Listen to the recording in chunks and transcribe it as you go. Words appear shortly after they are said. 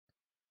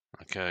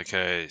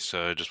Okay,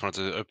 so just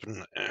wanted to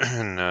open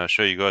and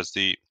show you guys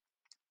the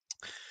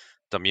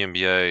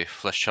WNBA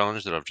Flash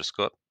Challenge that I've just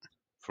got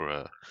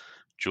for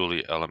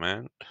Julie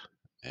Allemand.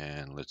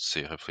 And let's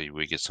see, hopefully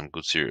we get some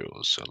good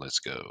cereals, so let's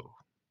go.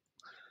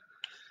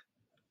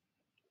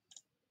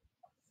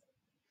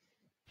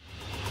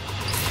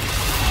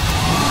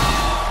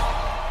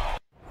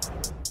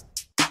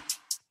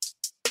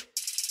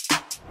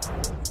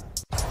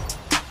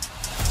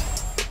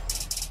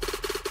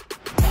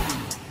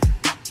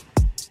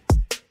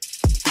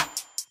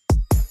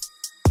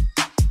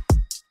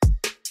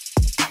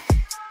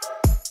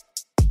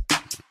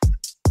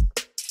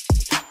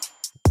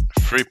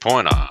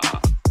 Three-pointer.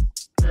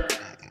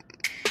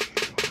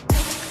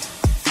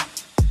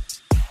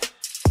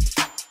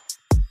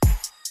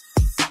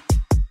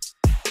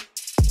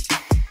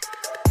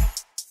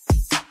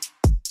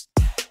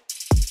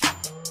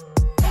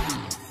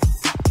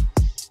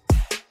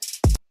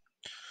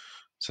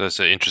 So that's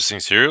an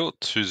interesting cereal,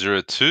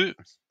 202.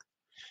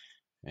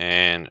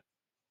 And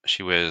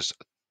she wears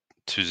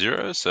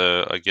 20,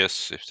 so I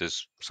guess if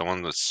there's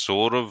someone that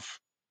sort of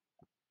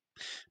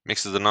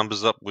mixes the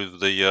numbers up with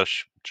the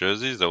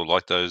jerseys, they'll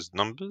like those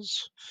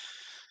numbers.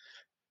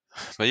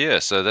 But yeah,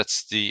 so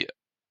that's the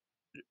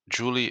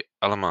Julie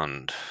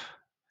Allemand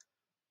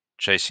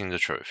chasing the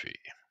trophy.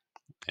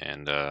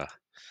 And my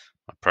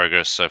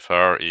progress so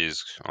far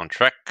is on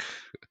track.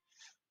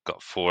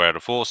 Got 4 out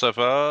of 4 so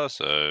far,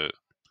 so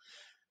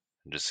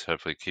just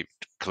hopefully keep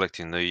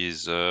collecting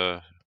these,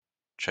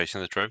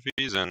 chasing the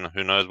trophies, and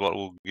who knows what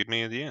will give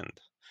me at the end.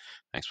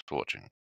 Thanks for watching.